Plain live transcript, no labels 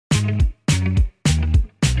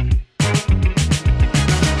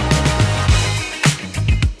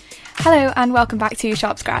Hello and welcome back to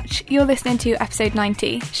Sharp Scratch. You're listening to episode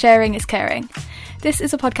 90, Sharing is Caring. This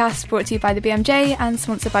is a podcast brought to you by the BMJ and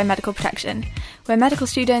sponsored by Medical Protection, where medical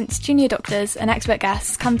students, junior doctors and expert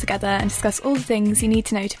guests come together and discuss all the things you need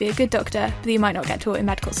to know to be a good doctor but you might not get taught in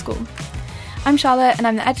medical school. I'm Charlotte and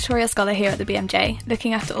I'm the editorial scholar here at the BMJ,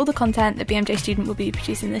 looking after all the content the BMJ student will be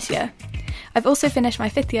producing this year. I've also finished my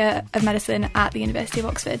 5th year of medicine at the University of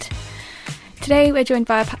Oxford. Today we're joined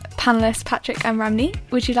by our panellists Patrick and Ramneet.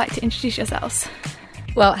 Would you like to introduce yourselves?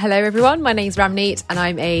 Well, hello everyone, my name's Ramneet and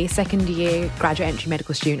I'm a second year graduate entry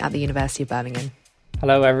medical student at the University of Birmingham.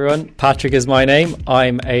 Hello everyone, Patrick is my name.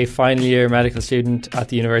 I'm a final year medical student at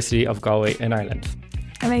the University of Galway in Ireland.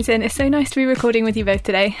 Amazing, it's so nice to be recording with you both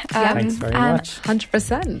today. Thanks very much.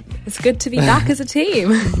 100%, it's good to be back as a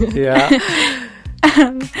team. Yeah.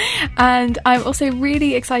 And I'm also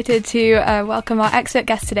really excited to welcome our expert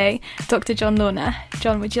guest today, Dr. John Lorna.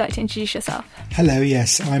 John, would you like to introduce yourself? Hello,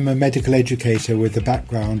 yes, I'm a medical educator with a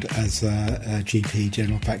background as a GP,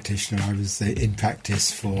 general practitioner. I was in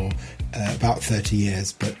practice for about 30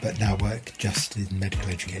 years, but now work just in medical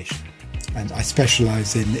education. And I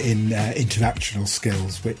specialise in interactional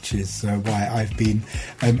skills, which is why I've been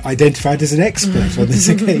identified as an expert on this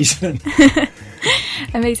occasion.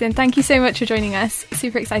 Amazing. Thank you so much for joining us.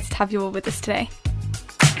 Super excited to have you all with us today.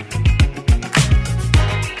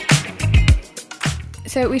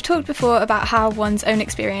 So we've talked before about how one's own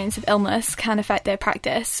experience of illness can affect their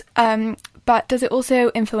practice, but does it also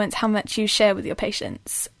influence how much you share with your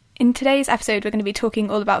patients? In today's episode, we're going to be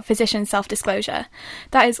talking all about physician self-disclosure.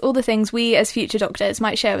 That is all the things we as future doctors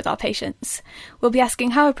might share with our patients. We'll be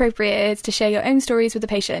asking how appropriate it is to share your own stories with the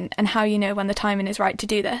patient and how you know when the timing is right to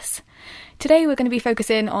do this. Today, we're going to be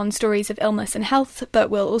focusing on stories of illness and health,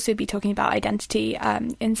 but we'll also be talking about identity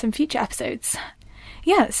in some future episodes.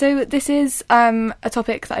 Yeah, so this is a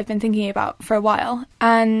topic that I've been thinking about for a while,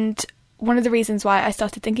 and one of the reasons why I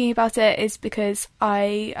started thinking about it is because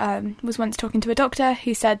I was once talking to a doctor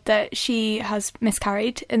who said that she has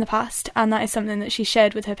miscarried in the past, and that is something that she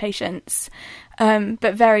shared with her patients,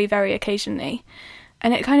 but very, very occasionally.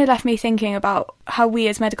 And it kind of left me thinking about how we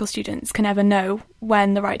as medical students can ever know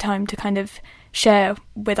when the right time to kind of share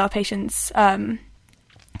with our patients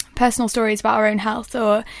personal stories about our own health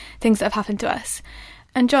or things that have happened to us.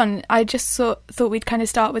 And John, I just thought we'd kind of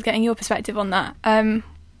start with getting your perspective on that.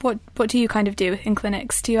 What do you kind of do in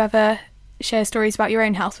clinics? Do you ever share stories about your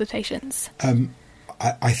own health with patients?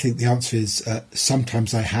 I think the answer is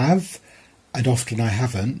sometimes I have, and often I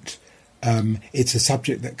haven't. It's a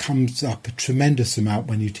subject that comes up a tremendous amount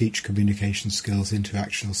when you teach communication skills,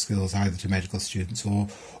 interactional skills, either to medical students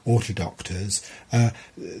or to doctors.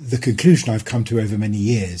 The conclusion I've come to over many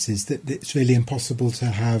years is that it's really impossible to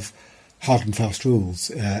have hard and fast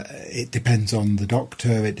rules. It depends on the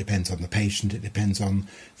doctor, it depends on the patient, it depends on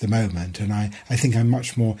the moment. And I think I'm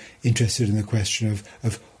much more interested in the question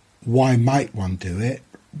of why might one do it,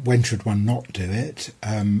 when should one not do it,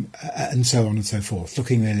 and so on and so forth.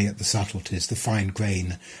 Looking really at the subtleties, the fine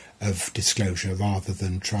grain of disclosure, rather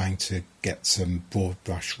than trying to get some broad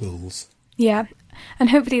brush rules. Yeah,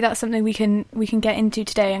 and hopefully that's something we can get into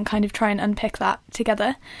today and kind of try and unpick that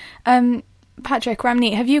together. Patrick,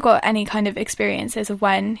 Ramneet, have you got any kind of experiences of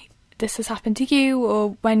when this has happened to you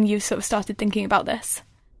or when you sort of started thinking about this?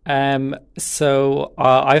 So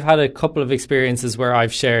I've had a couple of experiences where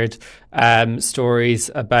I've shared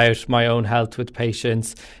stories about my own health with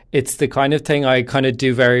patients. It's the kind of thing I kind of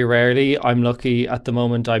do very rarely. I'm lucky at the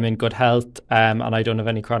moment I'm in good health and I don't have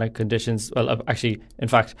any chronic conditions. Well, actually, in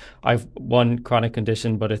fact, I've one chronic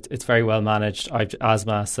condition, but it's very well managed. I've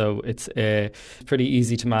asthma, so it's pretty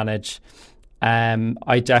easy to manage.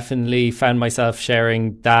 I definitely found myself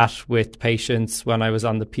sharing that with patients when I was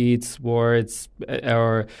on the peds wards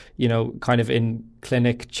or, kind of in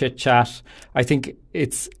clinic chit chat. I think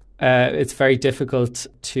it's very difficult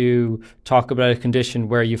to talk about a condition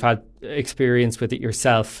where you've had experience with it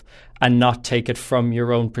yourself and not take it from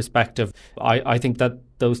your own perspective. I think that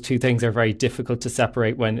those two things are very difficult to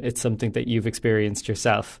separate when it's something that you've experienced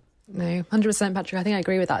yourself. No, 100% Patrick. I think I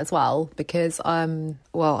agree with that as well because,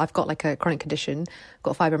 I've got like a chronic condition, I've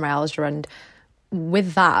got fibromyalgia, and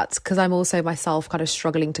with that, because I'm also myself kind of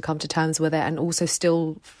struggling to come to terms with it and also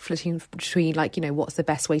still flitting between what's the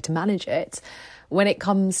best way to manage it. When it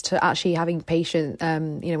comes to actually having patients,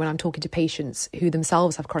 when I'm talking to patients who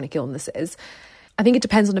themselves have chronic illnesses, I think it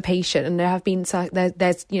depends on the patient, and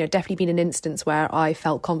there's definitely been an instance where I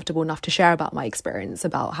felt comfortable enough to share about my experience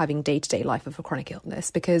about having day-to-day life of a chronic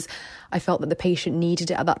illness because I felt that the patient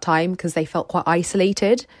needed it at that time because they felt quite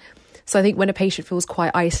isolated. So I think when a patient feels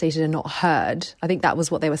quite isolated and not heard, I think that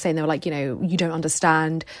was what they were saying. They were like, you don't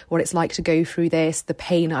understand what it's like to go through this, the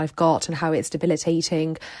pain I've got and how it's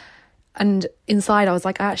debilitating. And inside I was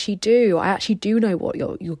like, I actually do know what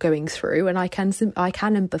you're going through, and I can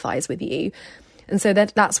empathise with you. And so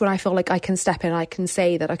that's when I feel like I can step in, I can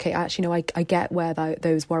say that, okay, actually, I get where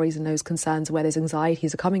those worries and those concerns, where those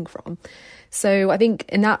anxieties are coming from. So I think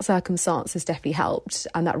in that circumstance, it's definitely helped,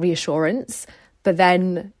 and that reassurance. But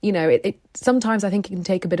then, it sometimes I think it can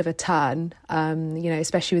take a bit of a turn,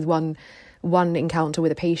 especially with one encounter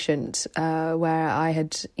with a patient where I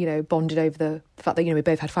had, bonded over the fact that, we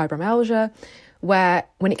both had fibromyalgia, where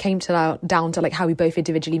when it came down to like how we both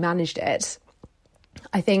individually managed it,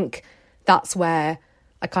 I think that's where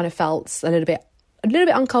I kind of felt a little bit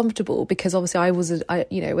uncomfortable, because obviously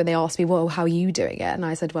when they asked me, well, how are you doing it? And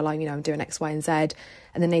I said, well, I'm doing X, Y, and Z.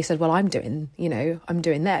 And then they said, well, I'm doing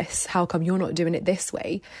this. How come you're not doing it this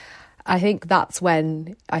way? I think that's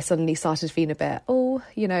when I suddenly started feeling a bit,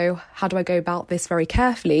 how do I go about this very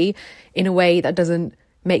carefully in a way that doesn't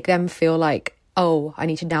make them feel like, oh, I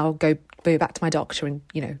need to now go back to my doctor and,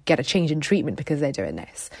 get a change in treatment because they're doing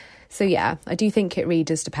this. So yeah, I do think it really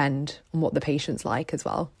does depend on what the patient's like as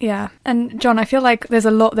well. Yeah. And John, I feel like there's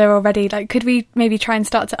a lot there already. Like, could we maybe try and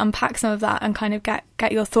start to unpack some of that and kind of get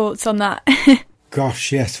your thoughts on that?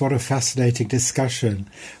 Gosh, yes, what a fascinating discussion.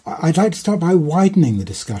 I'd like to start by widening the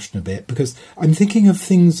discussion a bit, because I'm thinking of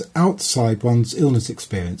things outside one's illness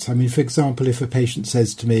experience. I mean, for example, if a patient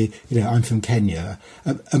says to me, I'm from Kenya,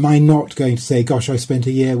 am I not going to say, gosh, I spent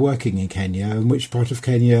a year working in Kenya, and which part of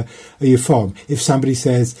Kenya are you from? If somebody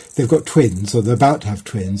says they've got twins or they're about to have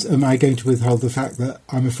twins, am I going to withhold the fact that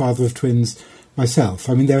I'm a father of twins myself?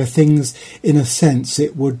 I mean, there are things, in a sense,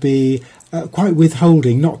 it would be quite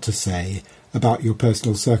withholding not to say about your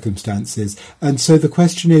personal circumstances. And so the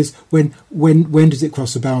question is, when does it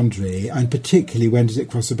cross a boundary, and particularly when does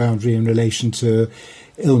it cross a boundary in relation to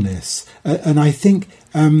illness? And I think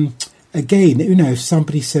again, if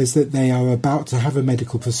somebody says that they are about to have a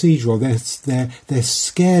medical procedure, or they're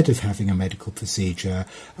scared of having a medical procedure.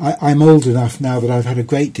 I'm old enough now that I've had a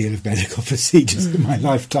great deal of medical procedures in my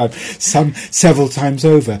lifetime, several times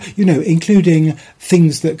over, including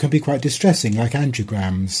things that can be quite distressing, like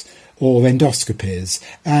angiograms or endoscopies.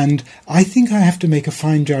 And I think I have to make a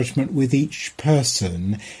fine judgment with each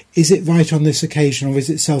person. Is it right on this occasion, or is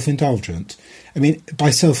it self-indulgent? I mean, by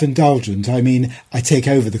self-indulgent, I mean I take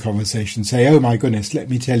over the conversation, say, oh my goodness, let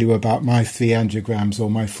me tell you about my 3 angiograms or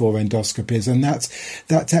my 4 endoscopies. And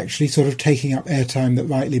that's actually sort of taking up airtime that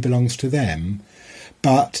rightly belongs to them.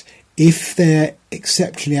 But if they're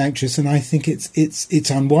exceptionally anxious, and I think it's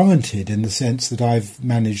unwarranted in the sense that I've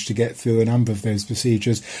managed to get through a number of those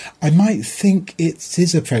procedures, I might think it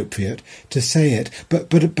is appropriate to say it,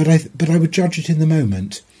 but I would judge it in the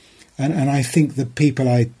moment, and I think the people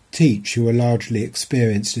I teach, who are largely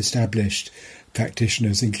experienced, established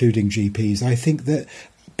practitioners, including GPs, I think that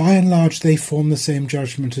by and large they form the same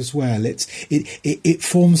judgment as well. It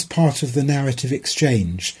forms part of the narrative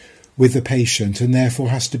exchange with the patient, and therefore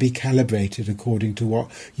has to be calibrated according to what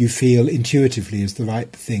you feel intuitively is the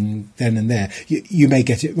right thing then and there. You may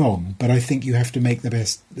get it wrong, but I think you have to make the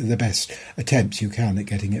best attempts you can at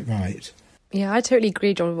getting it right. Yeah, I totally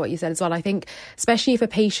agree, John, with what you said as well. I think especially if a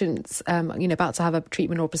patient's about to have a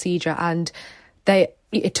treatment or procedure, and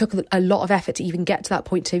it took a lot of effort to even get to that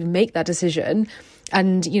point, to even make that decision,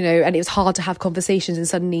 and and it was hard to have conversations, and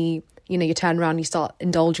suddenly you turn around and you start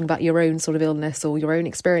indulging about your own sort of illness or your own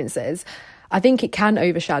experiences. I think it can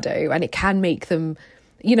overshadow, and it can make them,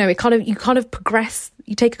 you kind of progress.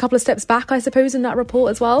 You take a couple of steps back, I suppose, in that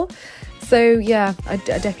report as well. So yeah, I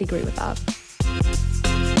definitely agree with that.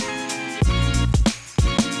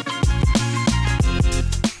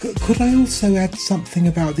 Could I also add something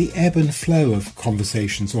about the ebb and flow of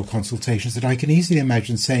conversations or consultations, that I can easily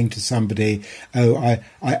imagine saying to somebody, oh,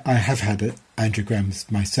 I have had angiograms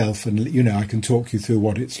myself, and I can talk you through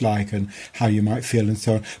what it's like and how you might feel and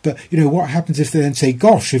so on. But what happens if they then say,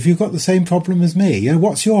 gosh, have you got the same problem as me?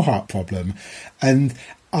 What's your heart problem? And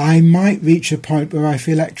I might reach a point where I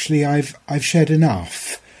feel actually I've shared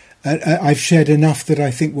enough. I've shared enough that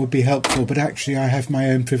I think would be helpful, but actually I have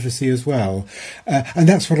my own privacy as well. And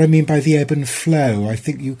that's what I mean by the ebb and flow. I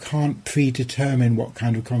think you can't predetermine what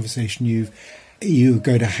kind of conversation you're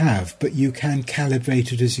going to have, but you can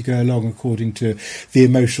calibrate it as you go along according to the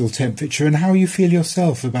emotional temperature and how you feel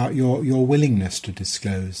yourself about your willingness to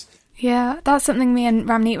disclose. Yeah, that's something me and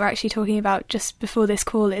Ramneet were actually talking about just before this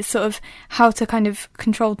call, is sort of how to kind of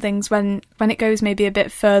control things when it goes maybe a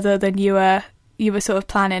bit further than you were you were sort of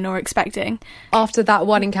planning or expecting? After that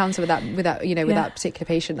one encounter with that particular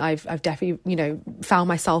patient, I've definitely, found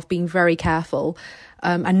myself being very careful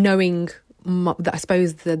and knowing I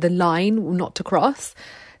suppose the line not to cross.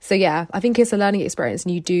 So yeah, I think it's a learning experience,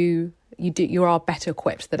 and you are better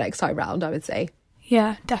equipped the next time round, I would say.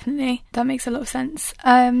 Yeah, definitely. That makes a lot of sense.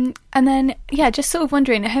 And then, just sort of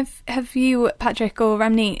wondering, have you, Patrick or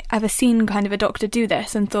Ramneet, ever seen kind of a doctor do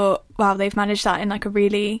this and thought, wow, they've managed that in like a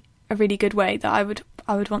really good way, that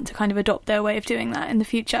I would want to kind of adopt their way of doing that in the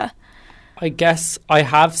future? I guess I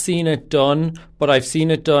have seen it done, but I've seen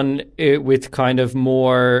it done with kind of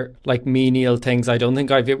more like menial things. I don't think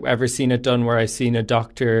I've ever seen it done where I've seen a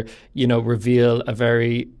doctor, reveal a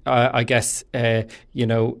very,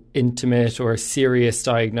 intimate or serious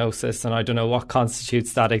diagnosis. And I don't know what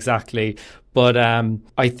constitutes that exactly. But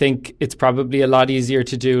I think it's probably a lot easier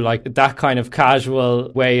to do like that kind of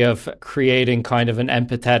casual way of creating kind of an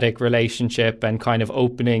empathetic relationship and kind of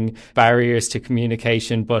opening barriers to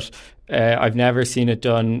communication. But I've never seen it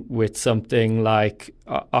done with something like,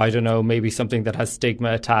 I don't know, maybe something that has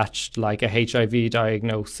stigma attached, like a HIV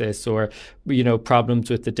diagnosis or, problems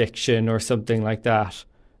with addiction or something like that.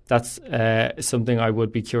 That's something I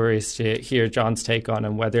would be curious to hear John's take on,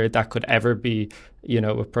 and whether that could ever be,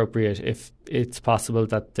 appropriate, if it's possible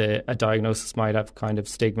that a diagnosis might have kind of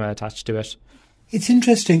stigma attached to it. It's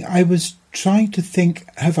interesting. I was trying to think,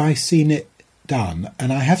 have I seen it done?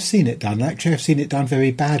 And I have seen it done. Actually, I've seen it done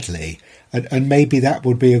very badly. And maybe that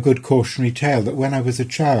would be a good cautionary tale, that when I was a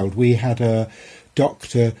child, we had a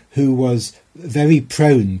doctor who was very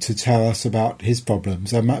prone to tell us about his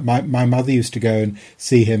problems. My mother used to go and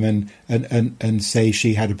see him and say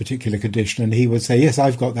she had a particular condition, and he would say, yes,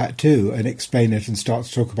 I've got that too, and explain it and start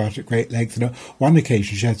to talk about it at great length. And on one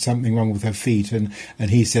occasion she had something wrong with her feet, and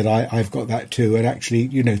he said, I've got that too, and actually,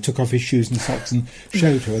 took off his shoes and socks and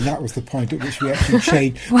showed her. And that was the point at which we actually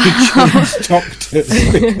changed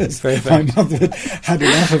doctors, because my mother had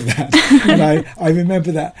enough of that. And I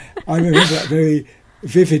remember that very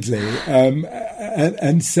vividly,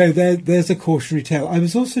 and so there's a cautionary tale. I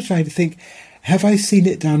was also trying to think, have I seen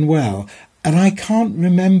it done well? And I can't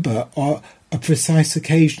remember a precise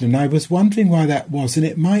occasion, and I was wondering why that was. And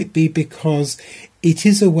it might be because it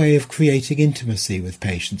is a way of creating intimacy with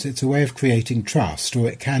patients. It's a way of creating trust, or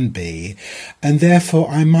it can be. And therefore,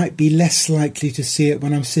 I might be less likely to see it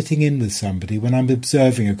when I'm sitting in with somebody, when I'm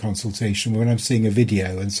observing a consultation, when I'm seeing a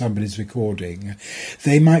video and somebody's recording.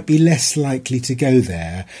 They might be less likely to go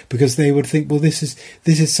there because they would think, well, this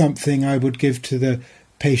is something I would give to the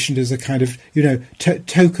patient as a kind of,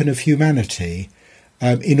 token of humanity.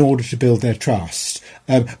 In order to build their trust.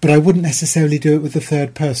 But I wouldn't necessarily do it with a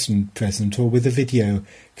third person present or with a video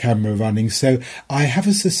camera running. So I have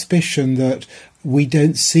a suspicion that we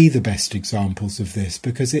don't see the best examples of this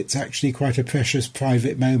because it's actually quite a precious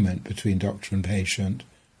private moment between doctor and patient.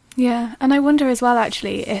 Yeah, and I wonder as well,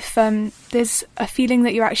 actually, if there's a feeling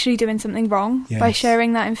that you're actually doing something wrong by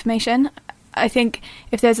sharing that information. I think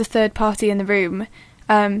if there's a third party in the room,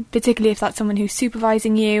 particularly if that's someone who's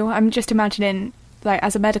supervising you, I'm just imagining, like,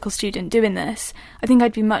 as a medical student doing this, I think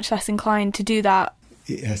I'd be much less inclined to do that.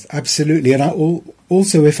 Yes, absolutely. And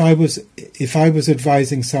also, if I was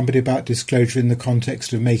advising somebody about disclosure in the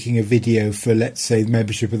context of making a video for, let's say,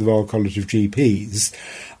 membership of the Royal College of GPs,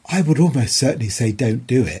 I would almost certainly say don't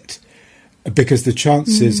do it, because the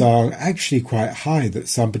chances are actually quite high that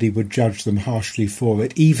somebody would judge them harshly for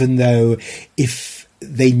it, even though if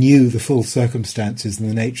they knew the full circumstances and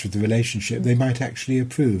the nature of the relationship, they might actually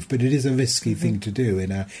approve. But it is a risky thing to do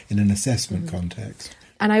in an assessment context.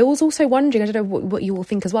 And I was also wondering, I don't know what you all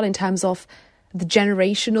think as well, in terms of the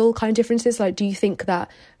generational kind of differences. Like, do you think that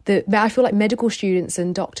I feel like medical students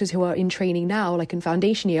and doctors who are in training now, like in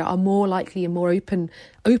foundation year, are more likely and more open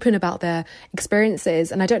about their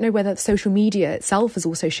experiences. And I don't know whether social media itself has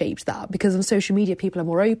also shaped that, because on social media people are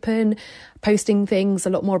more open, posting things a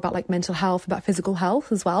lot more about like mental health, about physical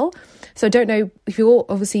health as well. So I don't know if you're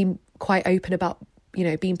obviously quite open about,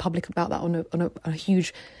 being public about that on a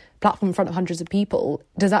huge platform in front of hundreds of people.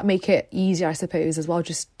 Does that make it easier, I suppose, as well,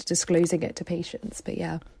 just disclosing it to patients? But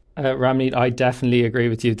yeah. Ramneet, I definitely agree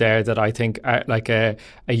with you there, that I think a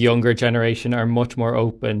younger generation are much more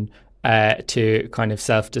open to kind of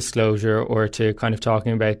self-disclosure or to kind of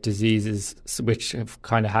talking about diseases which have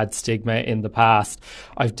kind of had stigma in the past.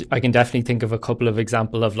 I can definitely think of a couple of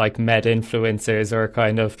examples of like med influencers or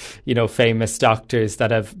kind of, famous doctors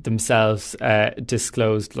that have themselves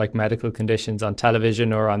disclosed like medical conditions on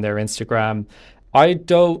television or on their Instagram. I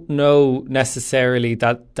don't know necessarily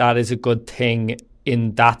that is a good thing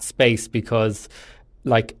in that space, because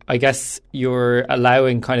like, I guess you're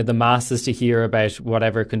allowing kind of the masses to hear about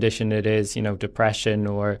whatever condition it is, you know, depression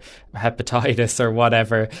or hepatitis or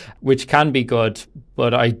whatever, which can be good.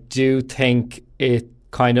 But I do think it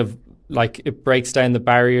kind of like it breaks down the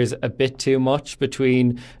barriers a bit too much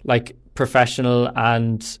between like professional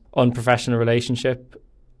and unprofessional relationship.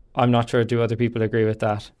 I'm not sure, do other people agree with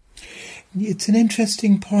that? It's an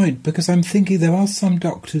interesting point, because I'm thinking there are some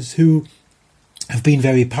doctors who have been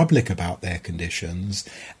very public about their conditions,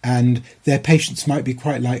 and their patients might be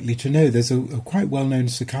quite likely to know. There's a quite well-known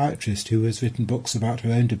psychiatrist who has written books about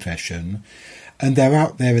her own depression, and they're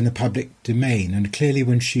out there in the public domain, and clearly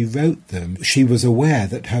when she wrote them, she was aware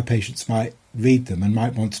that her patients might read them and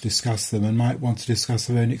might want to discuss them and might want to discuss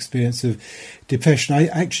their own experience of depression. I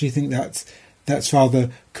actually think that's rather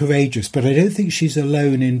courageous, but I don't think she's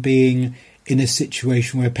alone in being in a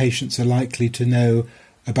situation where patients are likely to know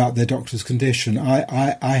about their doctor's condition.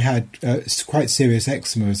 I had quite serious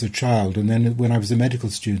eczema as a child, and then when I was a medical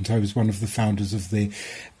student, I was one of the founders of the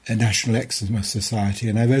National Eczema Society,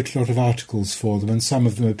 and I wrote a lot of articles for them, and some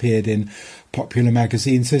of them appeared in popular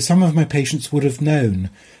magazines. So some of my patients would have known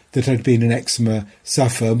that I'd been an eczema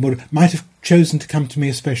sufferer, and might have chosen to come to me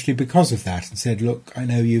especially because of that, and said, look, I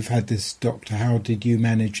know you've had this, doctor, how did you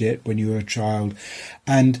manage it when you were a child?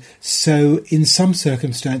 And so in some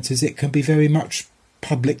circumstances it can be very much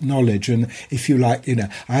public knowledge, and if you like, you know,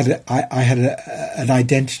 I had an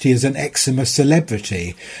identity as an eczema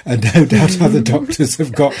celebrity, and no doubt other doctors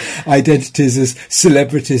have got identities as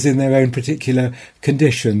celebrities in their own particular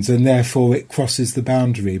conditions, and therefore it crosses the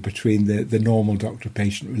boundary between the normal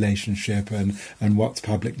doctor-patient relationship and what's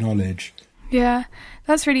public knowledge. Yeah,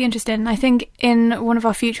 that's really interesting. I think in one of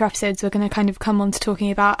our future episodes, we're going to kind of come on to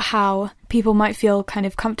talking about how people might feel kind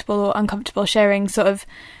of comfortable or uncomfortable sharing sort of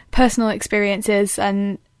personal experiences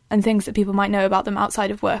and things that people might know about them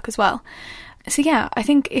outside of work as well. So yeah, I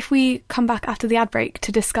think if we come back after the ad break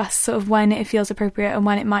to discuss sort of when it feels appropriate and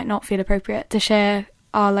when it might not feel appropriate to share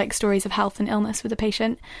our like stories of health and illness with a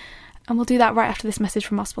patient, and we'll do that right after this message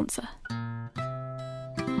from our sponsor.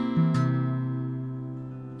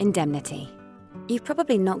 Indemnity. You've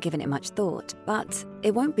probably not given it much thought, but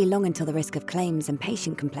it won't be long until the risk of claims and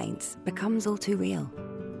patient complaints becomes all too real.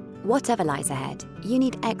 Whatever lies ahead, you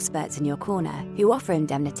need experts in your corner who offer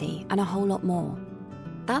indemnity and a whole lot more.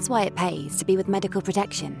 That's why it pays to be with Medical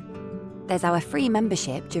Protection. There's our free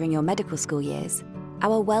membership during your medical school years,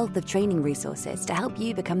 our wealth of training resources to help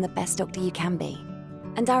you become the best doctor you can be,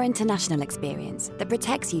 and our international experience that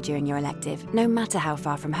protects you during your elective no matter how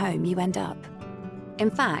far from home you end up.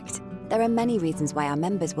 In fact, there are many reasons why our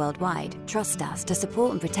members worldwide trust us to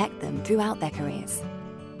support and protect them throughout their careers.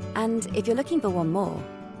 And if you're looking for one more,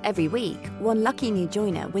 every week, one lucky new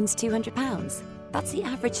joiner wins £200. That's the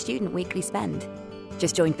average student weekly spend.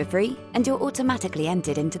 Just join for free and you're automatically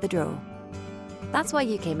entered into the draw. That's why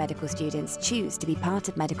UK medical students choose to be part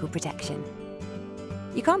of Medical Protection.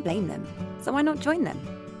 You can't blame them, so why not join them?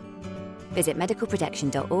 Visit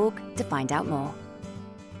medicalprotection.org to find out more.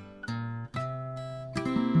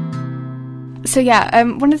 So yeah,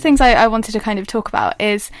 one of the things I wanted to kind of talk about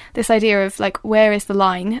is this idea of like, where is the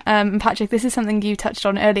line? And Patrick, this is something you touched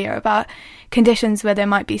on earlier about conditions where there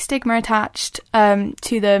might be stigma attached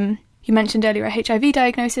to them. You mentioned earlier a HIV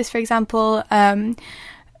diagnosis, for example.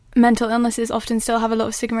 Mental illnesses often still have a lot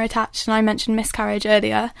of stigma attached, and I mentioned miscarriage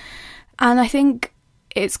earlier. And I think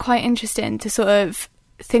it's quite interesting to sort of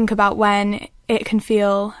think about when it can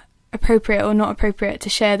feel appropriate or not appropriate to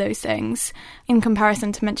share those things, in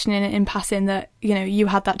comparison to mentioning it in passing that, you know, you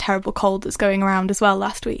had that terrible cold that's going around as well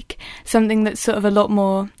last week, something that's sort of a lot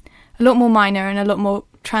more minor and a lot more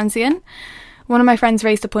transient. One of my friends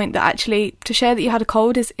raised the point that actually to share that you had a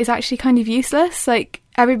cold is actually kind of useless. Like,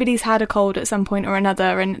 everybody's had a cold at some point or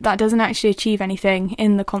another, and that doesn't actually achieve anything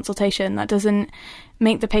in the consultation. That doesn't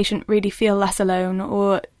make the patient really feel less alone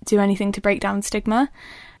or do anything to break down stigma.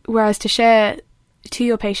 Whereas to share to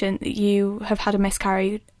your patient that you have had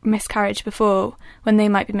a miscarriage before when they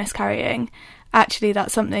might be miscarrying, actually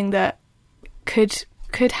that's something that could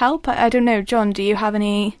help. I don't know, John, do you have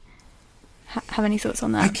any thoughts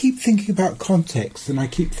on that? I keep thinking about context, and I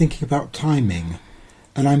keep thinking about timing,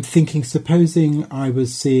 and I'm thinking, supposing I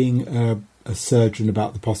was seeing a surgeon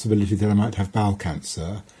about the possibility that I might have bowel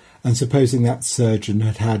cancer, and supposing that surgeon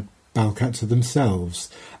had had bowel cancer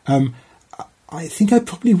themselves, I think I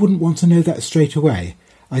probably wouldn't want to know that straight away.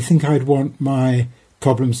 I think I'd want my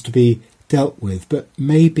problems to be dealt with, but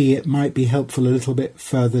maybe it might be helpful a little bit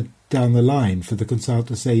further down the line for the consultant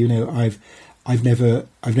to say, you know, I've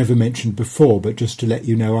never mentioned before, but just to let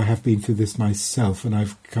you know, I have been through this myself and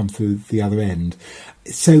I've come through the other end.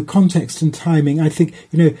 So context and timing, I think,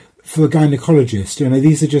 you know, for a gynecologist,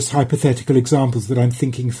 these are just hypothetical examples that I'm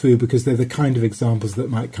thinking through because they're the kind of examples that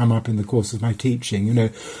might come up in the course of my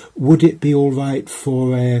teaching. Would it be all right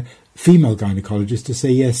for a female gynecologist to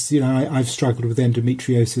say, yes, I've struggled with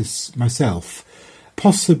endometriosis myself?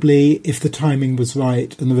 Possibly, if the timing was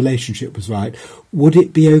right and the relationship was right, would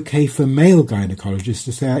it be okay for male gynecologists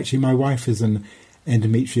to say, actually, my wife is an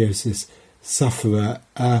endometriosis sufferer?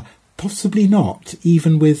 Possibly not,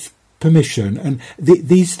 even with permission. And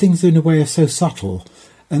these things in a way are so subtle,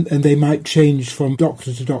 and they might change from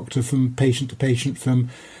doctor to doctor, from patient to patient, from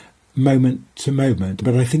moment to moment.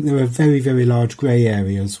 But I think there are very, very large grey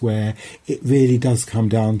areas where it really does come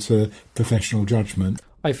down to professional judgment.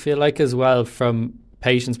 I feel like as well, from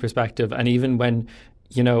patient's perspective, and even when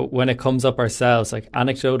it comes up ourselves, like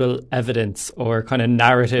anecdotal evidence or kind of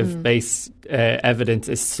narrative-based evidence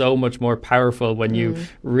is so much more powerful when you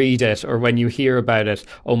read it or when you hear about it.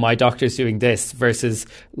 Oh, my doctor's doing this, versus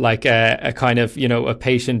like a kind of, a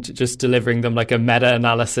patient just delivering them like a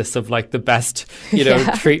meta-analysis of like the best,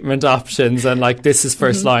 treatment options, and like, this is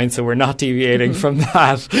first line, so we're not deviating from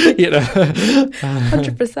that,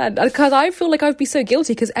 100%. Because I feel like I'd be so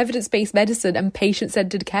guilty, because evidence-based medicine and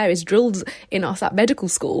patient-centered care is drilled in us at medical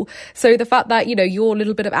school. So the fact that, your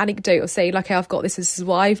little bit of anecdote of saying, like, hey, I've got this is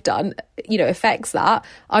what I've done, affects that.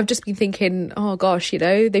 I've just been thinking, oh gosh,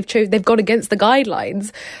 they've gone against the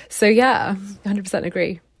guidelines. So yeah, 100%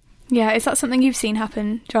 agree. Yeah, is that something you've seen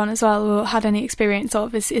happen, John, as well, or had any experience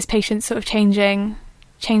of? Is patients sort of changing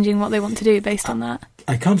what they want to do based on that?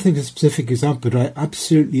 I can't think of a specific example, but I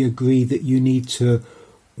absolutely agree that you need to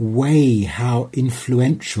weigh how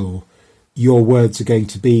influential your words are going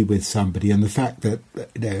to be with somebody, and the fact that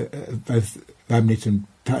both Ramnit and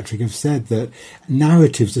Patrick have said that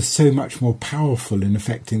narratives are so much more powerful in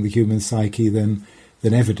affecting the human psyche than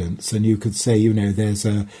evidence. And you could say, there's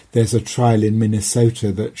a trial in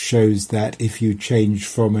Minnesota that shows that if you change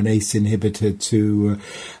from an ACE inhibitor to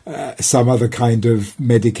some other kind of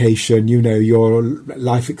medication, your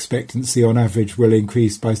life expectancy on average will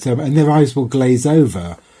increase by so much, and their eyes will glaze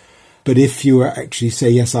over. But if you actually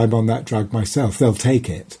say, yes, I'm on that drug myself, they'll take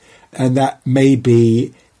it. And that may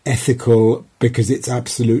be ethical because it's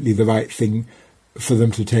absolutely the right thing for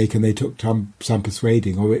them to take and they took some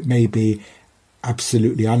persuading, or it may be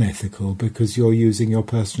absolutely unethical because you're using your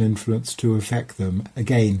personal influence to affect them.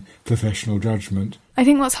 Again, professional judgment. I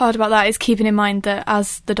think what's hard about that is keeping in mind that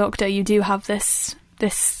as the doctor you do have this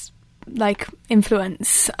like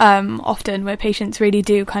influence often, where patients really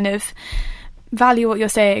do kind of value what you're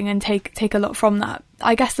saying and take a lot from that.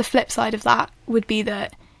 I guess the flip side of that would be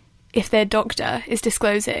that if their doctor is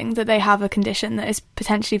disclosing that they have a condition that is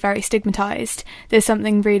potentially very stigmatised, there's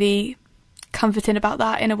something really comforting about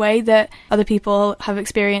that, in a way that other people have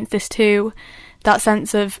experienced this too, that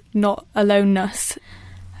sense of not aloneness.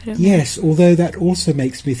 Yes, although that also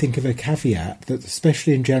makes me think of a caveat that,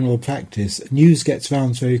 especially in general practice, news gets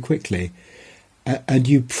round very quickly. And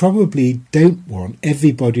you probably don't want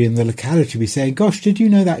everybody in the locality to be saying, gosh, did you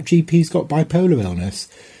know that GP's got bipolar illness?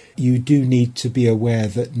 You do need to be aware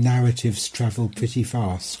that narratives travel pretty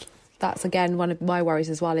fast. That's, again, one of my worries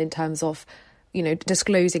as well, in terms of,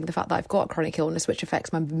 disclosing the fact that I've got chronic illness, which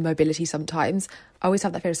affects my mobility sometimes. I always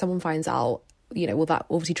have that fear if someone finds out, will that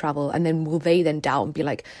obviously travel? And then will they then doubt and be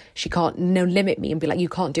like, she can't limit me and be like, you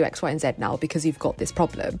can't do X, Y, and Z now because you've got this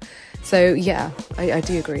problem. So, yeah, I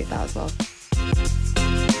do agree with that as well.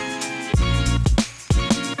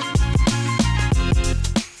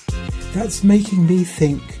 That's making me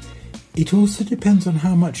think it also depends on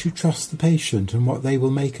how much you trust the patient and what they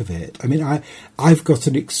will make of it. I mean, I've got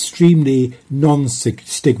an extremely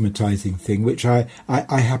non-stigmatising thing, which I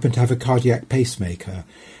happen to have a cardiac pacemaker.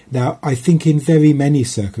 Now, I think in very many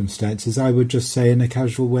circumstances, I would just say in a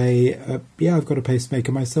casual way, yeah, I've got a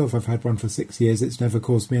pacemaker myself. I've had one for 6 years. It's never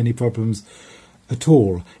caused me any problems at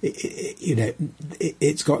all.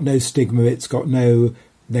 It's got no stigma. It's got no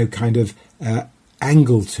kind of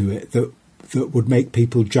angle to it that would make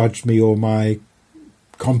people judge me or my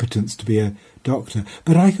competence to be a doctor.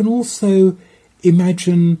 But I can also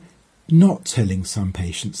imagine not telling some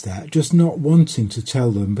patients that, just not wanting to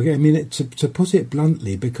tell them. But I mean, to put it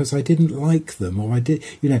bluntly, because I didn't like them, or I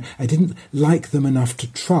didn't like them enough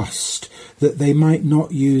to trust that they might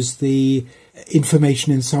not use the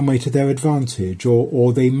information in some way to their advantage,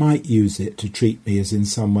 or they might use it to treat me as in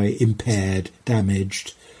some way impaired,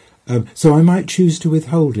 damaged. So I might choose to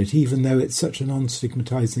withhold it, even though it's such a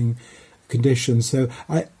non-stigmatising condition. So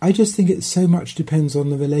I just think it so much depends on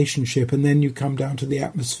the relationship, and then you come down to the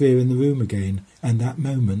atmosphere in the room again and that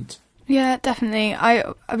moment. Yeah, definitely.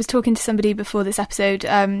 I was talking to somebody before this episode,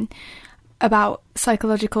 about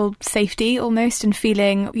psychological safety almost, and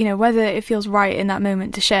feeling, whether it feels right in that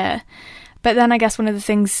moment to share. But then I guess one of the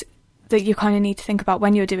things that you kind of need to think about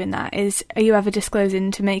when you're doing that is, are you ever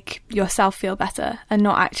disclosing to make yourself feel better and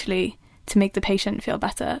not actually to make the patient feel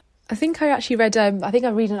better? I think I actually read, I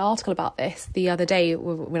read an article about this the other day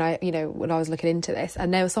when I was looking into this,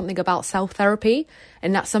 and there was something about self-therapy,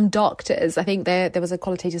 and that some doctors, I think there was a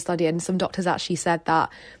qualitative study, and some doctors actually said that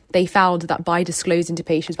they found that by disclosing to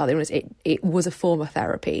patients about the illness, it was a form of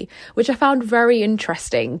therapy, which I found very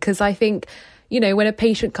interesting, because I think, when a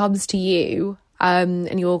patient comes to you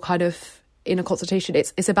and you're kind of in a consultation,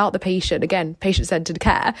 it's about the patient, again, patient-centered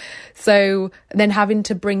care. So then having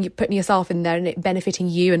to putting yourself in there and it benefiting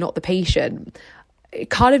you and not the patient, it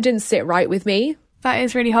kind of didn't sit right with me. That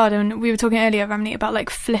is really hard. And we were talking earlier, Ramani, about like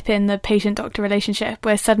flipping the patient-doctor relationship,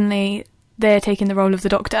 where suddenly they're taking the role of the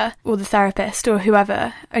doctor or the therapist or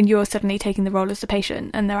whoever, and you're suddenly taking the role as the patient,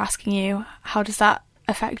 and they're asking you, how does that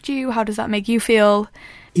affect you? How does that make you feel?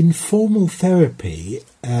 In formal therapy,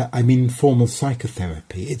 formal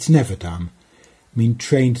psychotherapy, it's never done.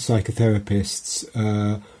 Trained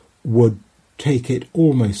psychotherapists would take it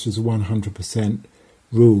almost as a 100%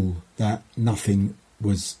 rule that nothing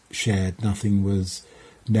was shared, nothing was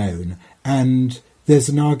known. And there's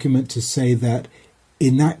an argument to say that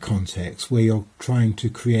in that context, where you're trying to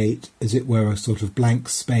create, as it were, a sort of blank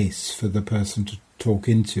space for the person to talk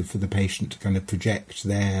into, for the patient to kind of project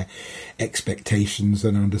their expectations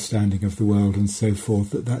and understanding of the world and so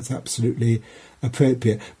forth, that's absolutely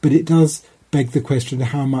appropriate. But it does beg the question,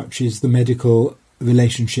 how much is the medical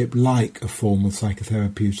relationship like a formal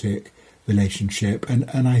psychotherapeutic relationship?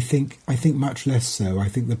 And I think much less so. I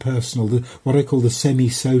think the personal, what I call the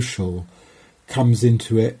semi-social, comes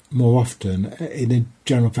into it more often in a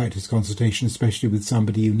general practice consultation, especially with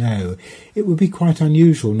somebody you know. It would be quite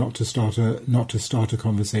unusual not to start a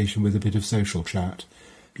conversation with a bit of social chat.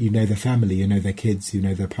 You know their family, you know their kids, you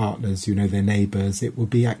know their partners, you know their neighbours. It would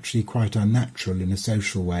be actually quite unnatural in a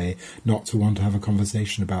social way not to want to have a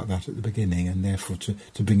conversation about that at the beginning, and therefore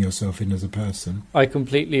to bring yourself in as a person. I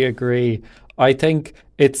completely agree. I think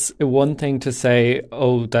it's one thing to say,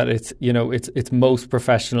 that it's most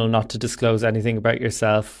professional not to disclose anything about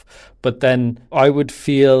yourself. But then I would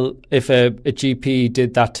feel if a GP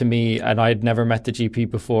did that to me and I'd never met the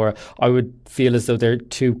GP before, I would feel as though they're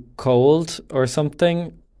too cold or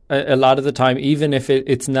something. A lot of the time, even if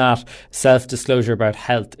it's not self-disclosure about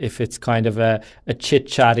health, if it's kind of a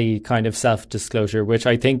chit-chatty kind of self-disclosure, which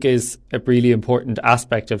I think is a really important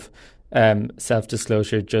aspect of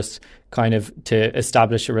self-disclosure, just kind of to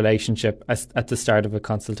establish a relationship at the start of a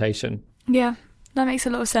consultation. Yeah, that makes a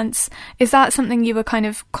lot of sense. Is that something you were kind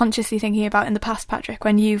of consciously thinking about in the past, Patrick,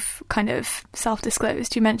 when you've kind of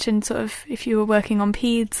self-disclosed? You mentioned sort of if you were working on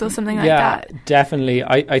peds or something like that. Yeah, definitely.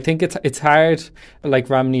 I think it's hard, like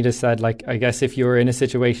Ramnita said, like I guess if you're in a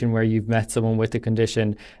situation where you've met someone with a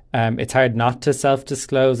condition, it's hard not to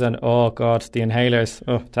self-disclose and, oh God, the inhalers,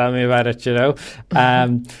 tell me about it,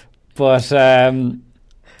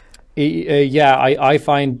 I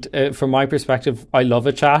find from my perspective, I love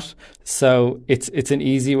a chat. So it's an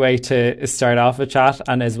easy way to start off a chat.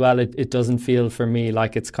 And as well, it doesn't feel for me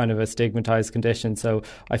like it's kind of a stigmatized condition. So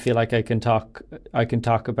I feel like I can talk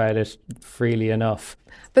about it freely enough.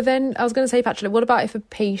 But then I was going to say, Patrick, what about if a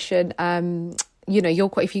patient, you're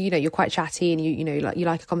quite chatty and you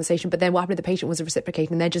like a conversation, but then what happened if the patient wasn't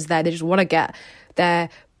reciprocating and they're just there, they just want to get their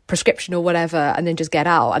prescription or whatever and then just get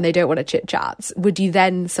out and they don't want to chit chat? Would you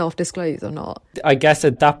then self-disclose or not? I guess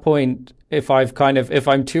at that point, if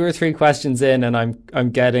I'm 2 or 3 questions in and I'm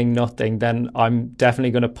getting nothing, then I'm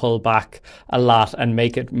definitely going to pull back a lot and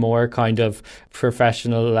make it more kind of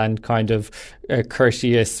professional and kind of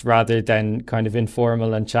courteous rather than kind of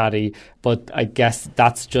informal and chatty. But I guess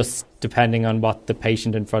that's just depending on what the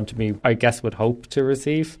patient in front of me, I guess, would hope to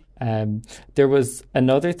receive. There was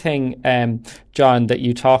another thing, John, that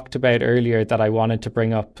you talked about earlier that I wanted to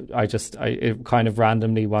bring up. I kind of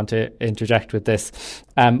randomly want to interject with this.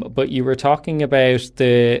 But you were talking about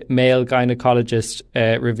the male gynecologist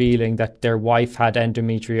revealing that their wife had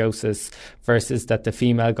endometriosis versus that the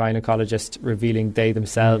female gynecologist revealing they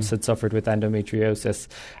themselves had suffered with endometriosis.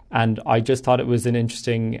 And I just thought it was an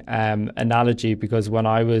interesting analogy, because when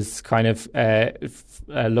I was kind of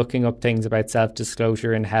looking up things about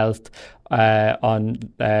self-disclosure in health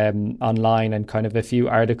online, and kind of a few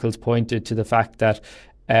articles pointed to the fact that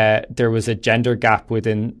there was a gender gap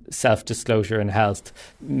within self-disclosure in health.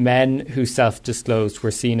 Men who self-disclosed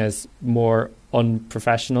were seen as more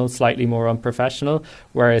unprofessional, slightly more unprofessional,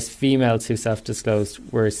 whereas females who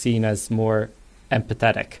self-disclosed were seen as more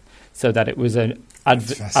empathetic. So that it was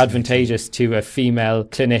advantageous to a female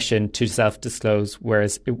clinician to self-disclose,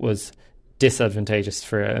 whereas it was disadvantageous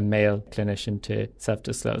for a male clinician to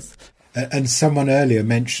self-disclose. And someone earlier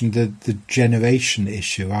mentioned the generation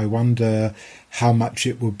issue. I wonder how much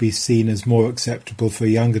it would be seen as more acceptable for a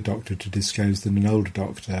younger doctor to disclose than an older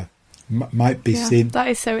doctor. Might be seen. That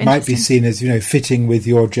is so interesting. Might be seen as, fitting with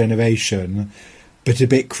your generation, but a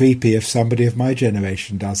bit creepy if somebody of my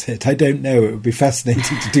generation does it. I don't know. It would be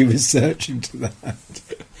fascinating to do research into that.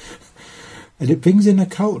 And it brings in a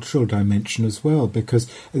cultural dimension as well,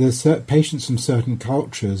 because there's patients from certain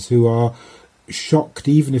cultures who are shocked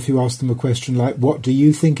even if you ask them a question like, what do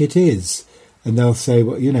you think it is? And they'll say,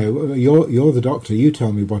 well, you're the doctor, you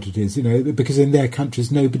tell me what it is, because in their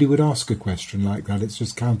countries nobody would ask a question like that. It's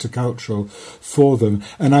just countercultural for them.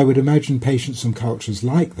 And I would imagine patients from cultures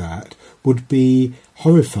like that would be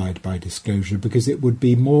horrified by disclosure, because it would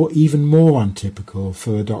be even more untypical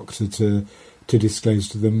for a doctor to disclose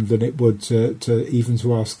to them than it would to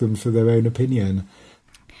ask them for their own opinion.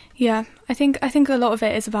 Yeah, I think a lot of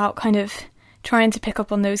it is about kind of trying to pick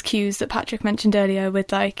up on those cues that Patrick mentioned earlier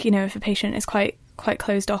with, like, if a patient is quite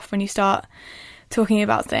closed off when you start talking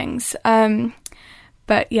about things.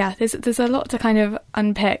 But yeah, there's a lot to kind of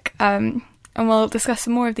unpick, and we'll discuss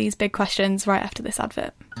some more of these big questions right after this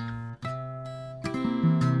advert.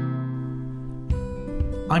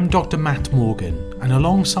 I'm Dr. Matt Morgan, and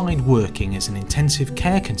alongside working as an intensive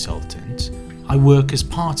care consultant, I work as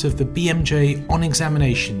part of the BMJ On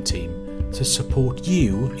Examination team to support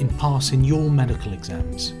you in passing your medical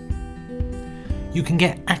exams. You can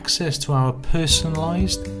get access to our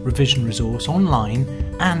personalised revision resource online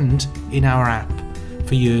and in our app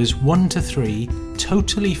for years 1 to 3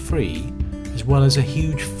 totally free, as well as a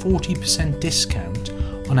huge 40% discount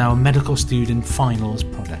on our medical student finals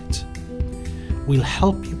product. We'll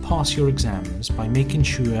help you pass your exams by making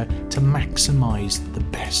sure to maximise the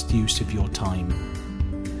best use of your time.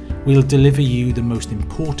 We'll deliver you the most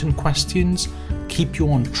important questions, keep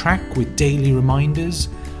you on track with daily reminders,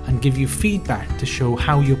 and give you feedback to show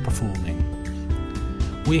how you're performing.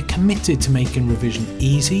 We're committed to making revision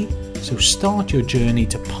easy, so start your journey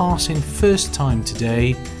to passing first time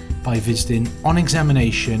today by visiting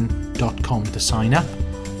onexamination.com to sign up,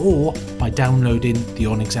 or by downloading the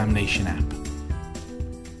On Examination app.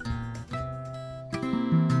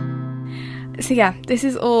 So yeah, this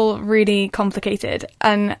is all really complicated,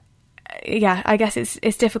 and yeah, I guess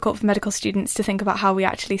it's difficult for medical students to think about how we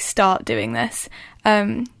actually start doing this.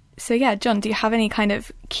 So yeah, John, do you have any kind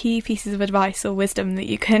of key pieces of advice or wisdom that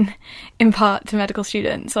you can impart to medical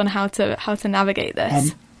students on how to navigate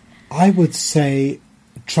this? I would say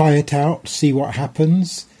try it out, see what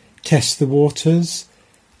happens, test the waters,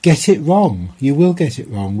 get it wrong. You will get it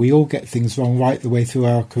wrong. We all get things wrong right the way through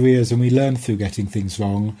our careers, and we learn through getting things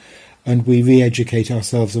wrong, and we re-educate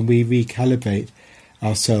ourselves and we recalibrate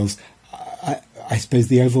ourselves. I suppose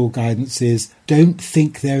the overall guidance is don't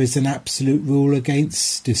think there is an absolute rule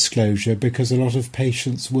against disclosure, because a lot of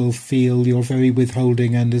patients will feel you're very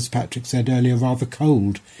withholding and, as Patrick said earlier, rather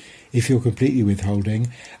cold if you're completely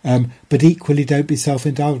withholding. But equally, don't be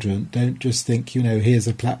self-indulgent. Don't just think, here's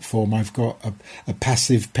a platform, I've got a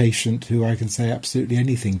passive patient who I can say absolutely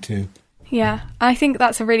anything to. Yeah, I think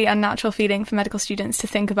that's a really unnatural feeling for medical students to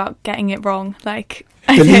think about getting it wrong.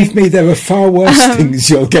 Believe me, there are far worse things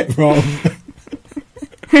you'll get wrong.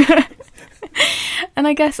 And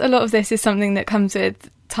I guess a lot of this is something that comes with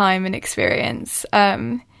time and experience.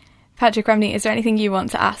 Patrick Remney, is there anything you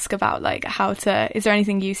want to ask about, is there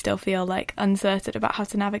anything you still feel uncertain about how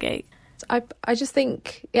to navigate? I just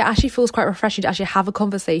think it actually feels quite refreshing to actually have a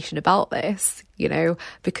conversation about this,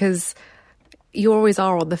 because you always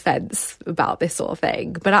are on the fence about this sort of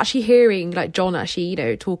thing, but actually hearing John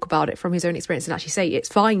actually talk about it from his own experience and actually say it's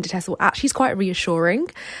fine to test actually is quite reassuring,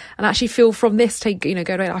 and actually feel from this take going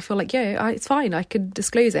away, I feel it's fine, I can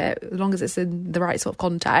disclose it as long as it's in the right sort of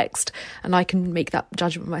context and I can make that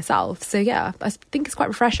judgment myself. So yeah, I think it's quite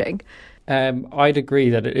refreshing. I'd agree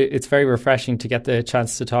that it's very refreshing to get the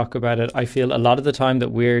chance to talk about it. I feel a lot of the time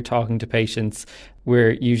that we're talking to patients,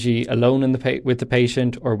 we're usually alone with the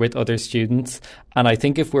patient or with other students. And I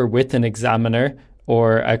think if we're with an examiner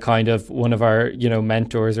or a kind of one of our,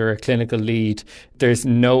 mentors or a clinical lead, there's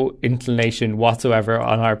no inclination whatsoever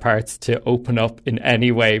on our parts to open up in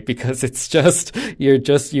any way, because it's just,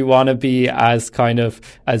 you want to be as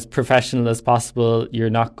professional as possible.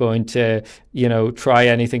 You're not going to, try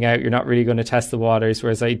anything out. You're not really going to test the waters.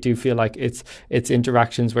 Whereas I do feel like it's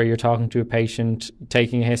interactions where you're talking to a patient,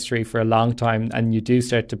 taking a history for a long time, and you do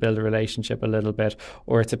start to build a relationship a little bit,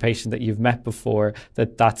 or it's a patient that you've met before,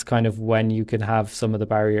 that's kind of when you can have some of the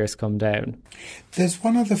barriers come down. There's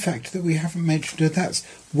one other factor that we haven't mentioned, and that's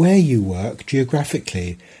where you work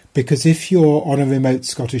geographically. Because if you're on a remote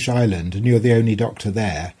Scottish island and you're the only doctor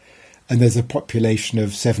there, and there's a population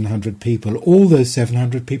of 700 people, all those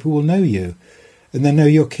 700 people will know you, and they know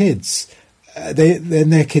your kids. Then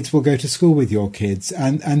their kids will go to school with your kids,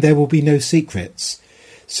 and there will be no secrets.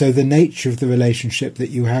 So the nature of the relationship that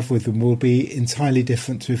you have with them will be entirely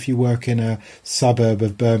different to if you work in a suburb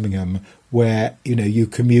of Birmingham, where you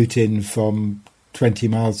commute in from 20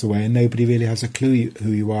 miles away and nobody really has a clue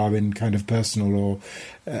who you are in kind of personal or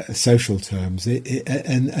social terms.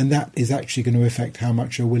 And that is actually going to affect how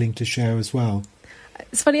much you're willing to share as well.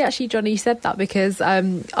 It's funny actually, Johnny, you said that, because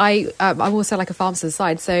I'm also like a pharmacist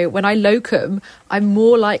side. So when I locum, I'm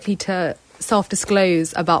more likely to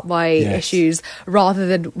self-disclose about my issues rather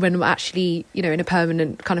than when I'm actually, in a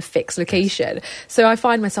permanent kind of fixed location. So I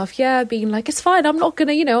find myself, being like, it's fine, I'm not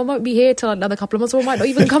gonna, I won't be here till another couple of months, or I might not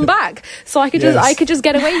even come back. So I could just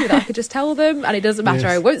get away with it. I could just tell them, and it doesn't matter.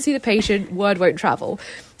 I won't see the patient, word won't travel.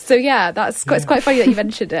 So it's quite funny that you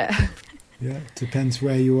mentioned it. Yeah, it depends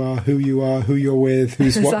where you are, who you're with,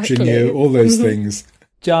 who's watching you, all those things.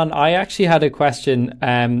 John, I actually had a question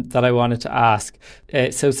that I wanted to ask.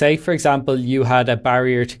 So say, for example, you had a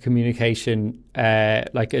barrier to communication,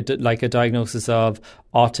 like a diagnosis of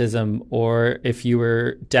autism, or if you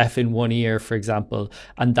were deaf in one ear, for example,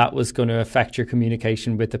 and that was going to affect your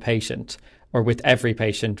communication with the patient, or with every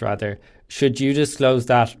patient, rather. Should you disclose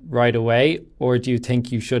that right away, or do you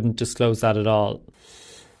think you shouldn't disclose that at all?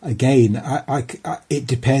 Again, it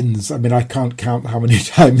depends. I mean, I can't count how many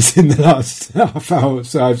times in the last half hour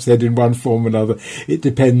so I've said in one form or another. It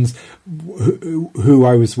depends who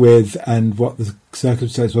I was with and what the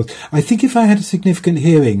circumstance was. I think if I had a significant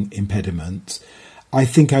hearing impediment, I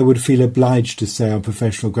think I would feel obliged to say on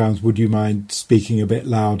professional grounds, would you mind speaking a bit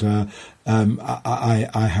louder? I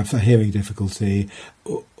have a hearing difficulty.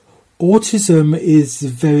 Autism is a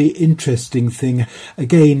very interesting thing.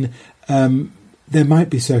 Again, there might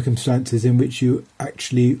be circumstances in which you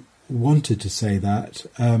actually wanted to say that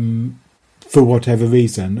for whatever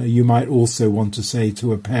reason. You might also want to say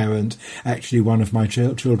to a parent, actually, one of my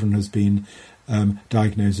children has been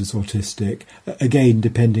diagnosed as autistic. Again,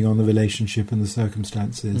 depending on the relationship and the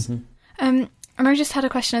circumstances. Mm-hmm. And I just had a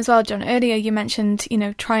question as well, John. Earlier you mentioned,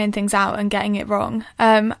 trying things out and getting it wrong.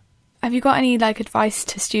 Have you got any advice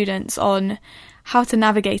to students on how to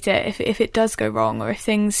navigate it if it does go wrong, or if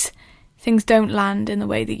things don't land in the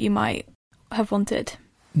way that you might have wanted?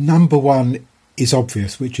 Number one is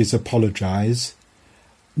obvious, which is apologise.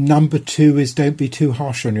 Number two is don't be too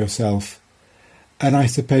harsh on yourself. And I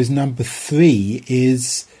suppose number three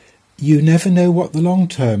is you never know what the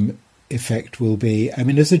long-term effect will be. I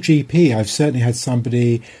mean, as a GP, I've certainly had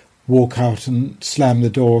somebody walk out and slam the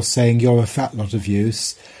door saying, you're a fat lot of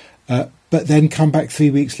use, but then come back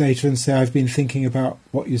 3 weeks later and say, I've been thinking about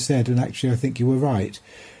what you said, and actually I think you were right.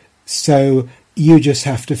 So you just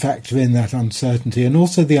have to factor in that uncertainty, and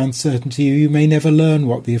also the uncertainty you may never learn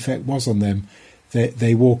what the effect was on them.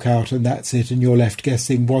 They walk out and that's it, and you're left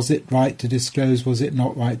guessing, was it right to disclose, was it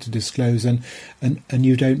not right to disclose, and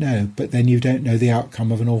you don't know. But then you don't know the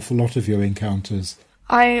outcome of an awful lot of your encounters.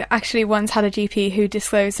 I actually once had a GP who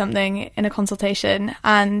disclosed something in a consultation,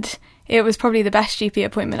 and it was probably the best GP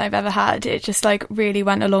appointment I've ever had. It just really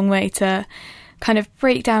went a long way to kind of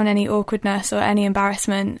break down any awkwardness or any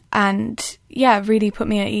embarrassment, and really put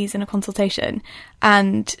me at ease in a consultation.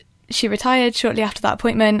 And she retired shortly after that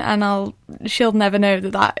appointment, and she'll never know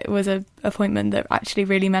that was an appointment that actually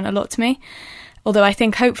really meant a lot to me. Although I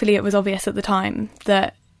think hopefully it was obvious at the time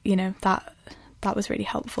that, that was really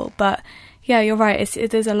helpful. But yeah, you're right.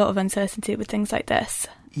 There's a lot of uncertainty with things like this.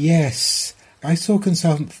 Yes. I saw a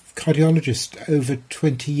consultant cardiologist over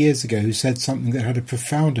 20 years ago who said something that had a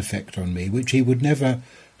profound effect on me, which he would never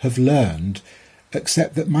have learned,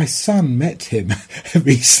 except that my son met him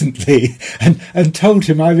recently and told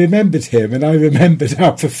him I remembered him, and I remembered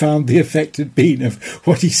how profound the effect had been of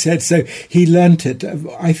what he said. So he learnt it,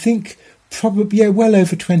 I think, probably well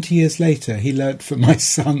over 20 years later. He learnt from my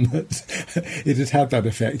son that it had that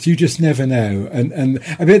effect. You just never know. And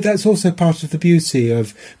I mean, that's also part of the beauty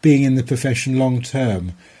of being in the profession long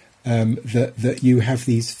term, that you have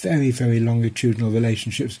these very, very longitudinal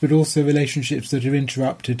relationships, but also relationships that are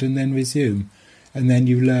interrupted and then resume. And then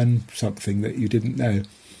you learn something that you didn't know.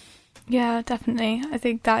 Yeah, definitely. I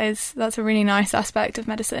think that's a really nice aspect of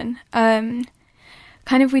medicine.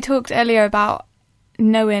 We talked earlier about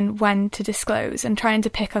knowing when to disclose and trying to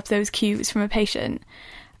pick up those cues from a patient.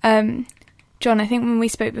 John, I think when we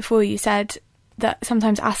spoke before, you said that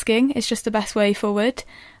sometimes asking is just the best way forward.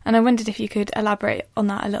 And I wondered if you could elaborate on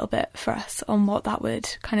that a little bit for us, on what that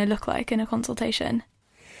would kind of look like in a consultation.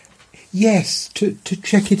 Yes, to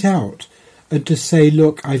check it out and to say,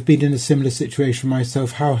 look, I've been in a similar situation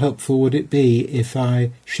myself. How helpful would it be if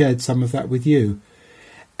I shared some of that with you?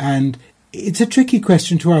 And it's a tricky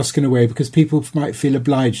question to ask in a way, because people might feel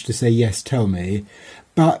obliged to say, yes, tell me.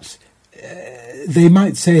 But they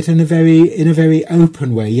might say it in a very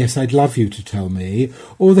open way. Yes, I'd love you to tell me.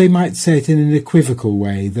 Or they might say it in an equivocal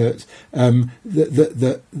way that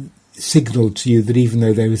that signalled to you that even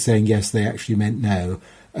though they were saying yes, they actually meant no.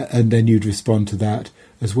 And then you'd respond to that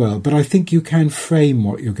as well. But I think you can frame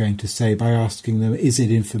what you're going to say by asking them, is it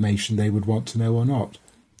information they would want to know or not?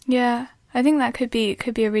 Yeah, I think that could be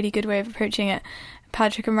a really good way of approaching it.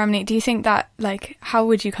 Patrick and Ramani, do you think that, like, how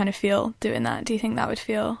would you kind of feel doing that? Do you think that would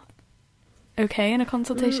feel okay in a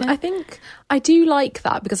consultation? I think I do like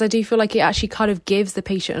that, because I do feel like it actually kind of gives the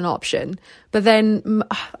patient an option. But then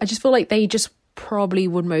I just feel like they just probably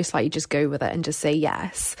would most likely just go with it and just say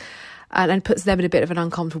yes. And puts them in a bit of an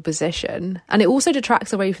uncomfortable position. And it also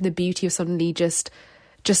detracts away from the beauty of suddenly just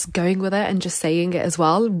going with it and just saying it as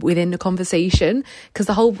well within the conversation, because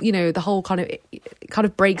the whole kind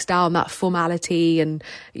of breaks down that formality and,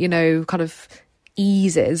 you know, kind of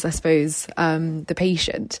eases, I suppose, the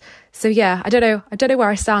patient. So yeah, I don't know where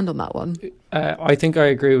I stand on that one. I think I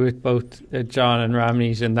agree with both John and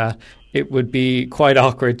Ramneet in that it would be quite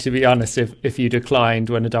awkward, to be honest, if you declined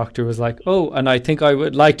when a doctor was like, oh, and I think I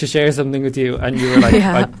would like to share something with you, and you were like,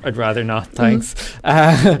 yeah. I'd rather not, thanks.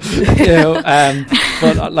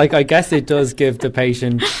 But like, I guess it does give the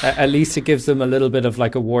patient, at least it gives them a little bit of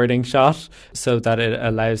like a warning shot, so that it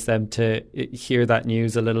allows them to hear that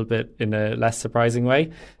news a little bit in a less surprising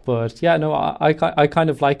way. But yeah, no, I kind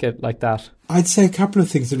of like it like that. I'd say a couple of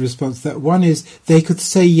things in response to that. One is they could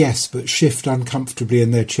say yes, but shift uncomfortably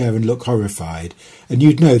in their chair and look horrified. And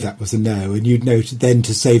you'd know that was a no, and you'd know then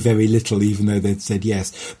to say very little, even though they'd said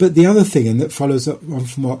yes. But the other thing, and that follows up on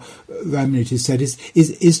from what Ramneet has said,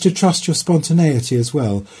 is to trust your spontaneity as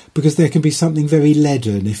well, because there can be something very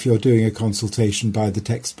leaden if you're doing a consultation by the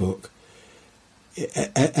textbook.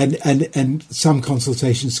 And some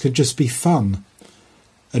consultations can just be fun.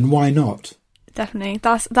 And why not? Definitely.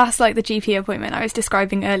 That's like the GP appointment I was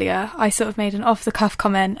describing earlier. I sort of made an off-the-cuff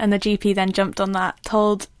comment, and the GP then jumped on that,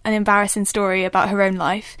 told an embarrassing story about her own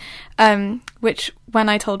life, which when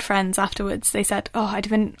I told friends afterwards, they said, oh, I'd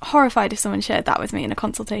have been horrified if someone shared that with me in a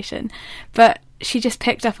consultation. But she just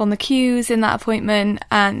picked up on the cues in that appointment,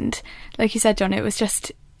 and like you said, John, it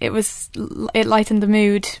lightened the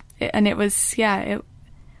mood, and it was, I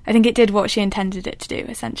think it did what she intended it to do,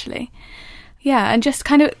 essentially. Yeah, and just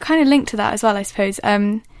kind of linked to that as well, I suppose.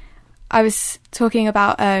 I was talking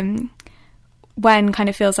about when kind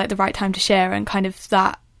of feels like the right time to share, and kind of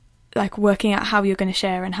that, like, working out how you're going to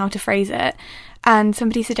share and how to phrase it. And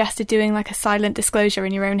somebody suggested doing like a silent disclosure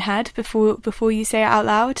in your own head before you say it out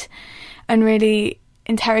loud, and really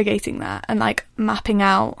interrogating that and like mapping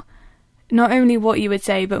out not only what you would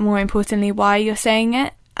say, but more importantly, why you're saying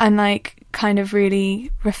it, and like kind of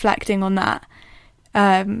really reflecting on that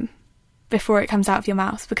before it comes out of your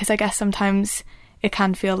mouth, because I guess sometimes it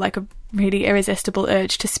can feel like a really irresistible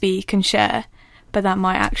urge to speak and share, but that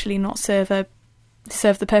might actually not serve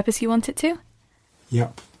the purpose you want it to.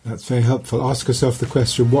 Yep, that's very helpful. Ask yourself the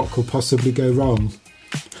question, what could possibly go wrong?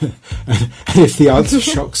 And if the answer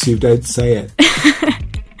shocks you, don't say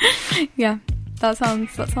it. Yeah, that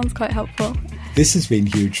sounds quite helpful. This has been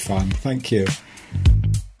huge fun. Thank you.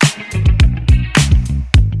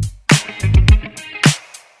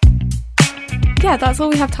 Yeah, that's all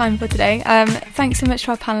we have time for today. Thanks so much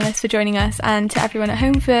to our panellists for joining us, and to everyone at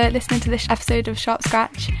home for listening to this episode of Sharp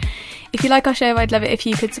Scratch. If you like our show, I'd love it if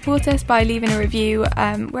you could support us by leaving a review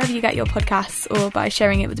wherever you get your podcasts, or by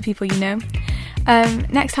sharing it with the people you know.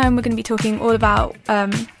 Next time we're going to be talking all about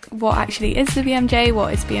what actually is the BMJ,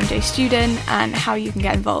 what is BMJ Student, and how you can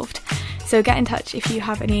get involved. So get in touch if you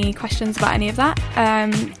have any questions about any of that.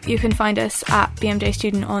 You can find us at BMJ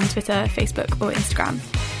Student on Twitter, Facebook or Instagram.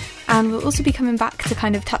 And we'll also be coming back to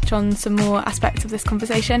kind of touch on some more aspects of this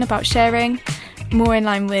conversation about sharing, more in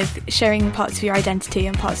line with sharing parts of your identity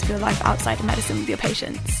and parts of your life outside of medicine with your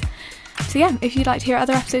patients. So yeah, if you'd like to hear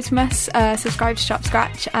other episodes from us, subscribe to Sharp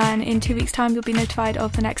Scratch, and in 2 weeks' time you'll be notified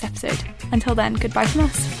of the next episode. Until then, goodbye from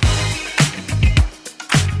us.